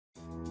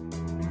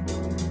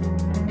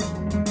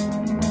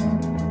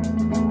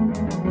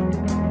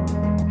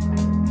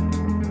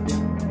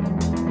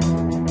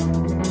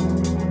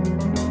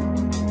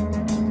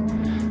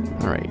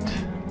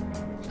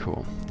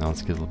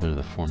let's get a little bit of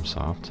the form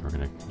soft. So we're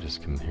going to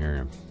just come here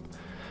and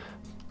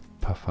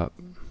puff up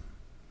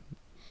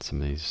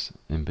some of these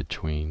in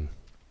between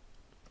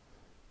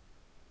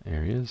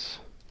areas.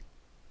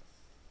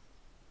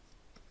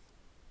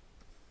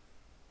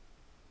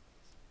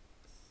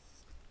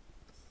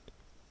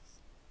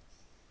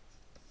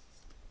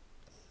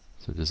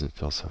 So it doesn't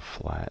feel so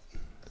flat.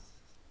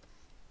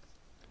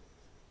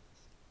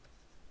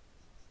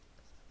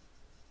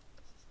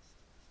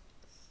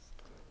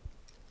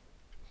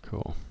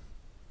 Cool.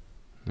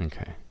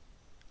 Okay.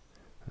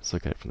 Let's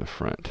look at it from the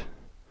front.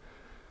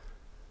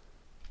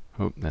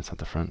 Oh, that's not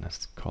the front,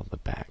 that's called the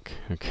back.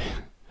 Okay.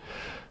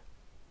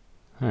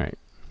 Alright.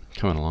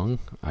 Coming along,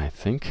 I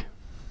think.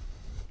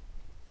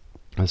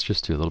 Let's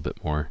just do a little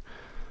bit more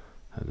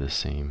of the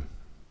same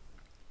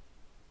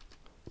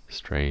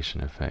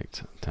striation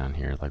effect down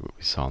here, like what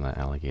we saw in that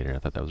alligator. I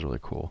thought that was really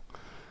cool.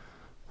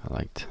 I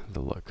liked the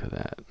look of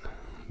that.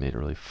 Made it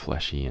really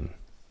fleshy and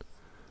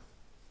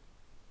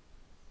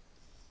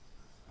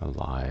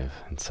alive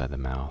inside the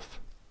mouth.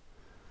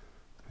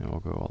 And we'll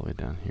go all the way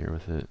down here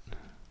with it.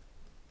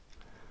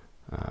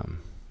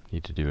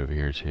 Need to do over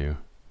here too.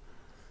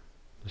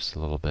 Just a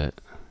little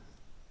bit.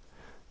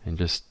 And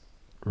just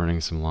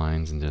running some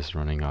lines and just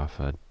running off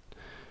a,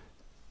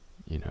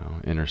 you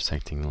know,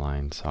 intersecting the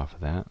lines off of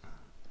that.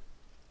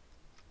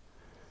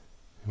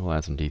 We'll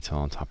add some detail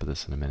on top of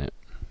this in a minute.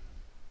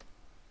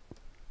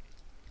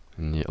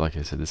 And yet, like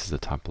I said, this is the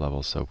top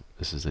level, so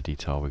this is the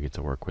detail we get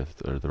to work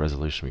with, or the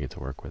resolution we get to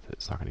work with.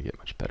 It's not going to get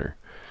much better,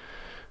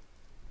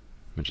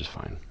 which is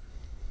fine.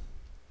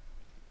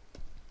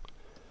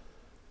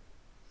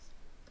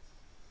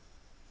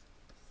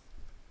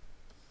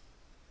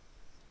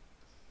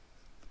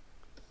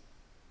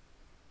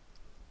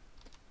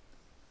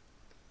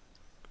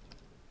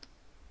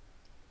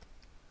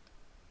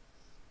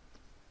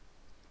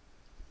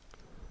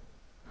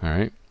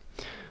 Alright,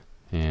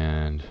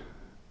 and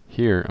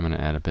here I'm going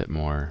to add a bit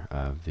more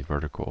of the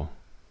vertical.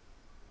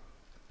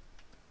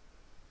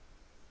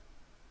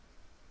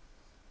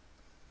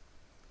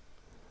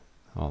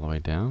 All the way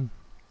down,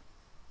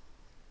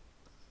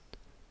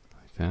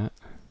 like that.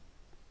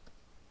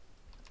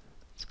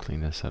 Let's clean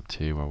this up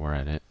too while we're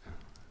at it.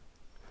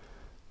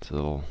 It's a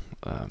little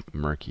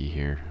murky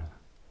here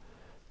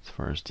as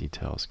far as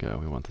details go.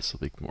 We want this to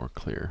be more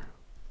clear.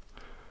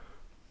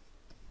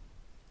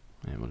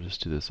 And we'll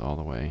just do this all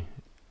the way.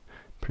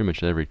 Pretty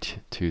much every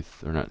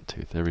tooth, or not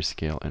tooth, every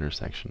scale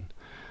intersection,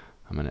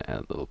 I'm going to add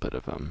a little bit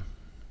of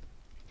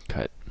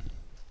cut.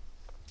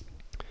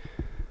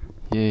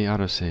 Yay,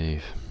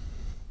 autosave.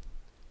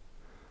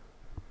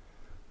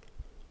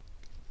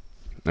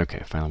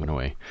 Okay, finally went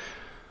away.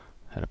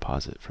 Had to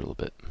pause it for a little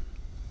bit.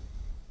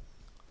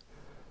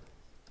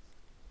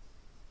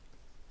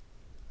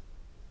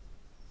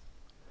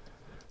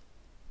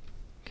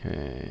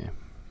 Okay,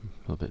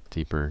 a little bit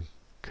deeper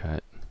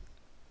cut.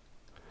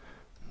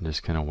 I'm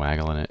just kind of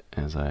waggling it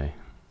as I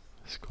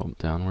sculpt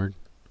downward.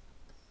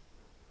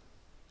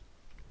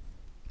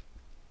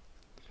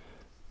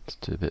 Let's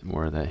do a bit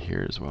more of that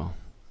here as well.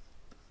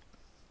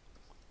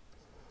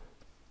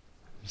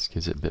 This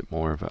gives it a bit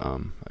more of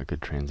a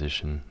good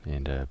transition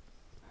and a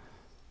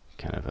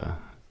kind of a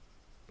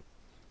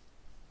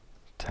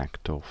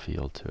tactile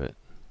feel to it.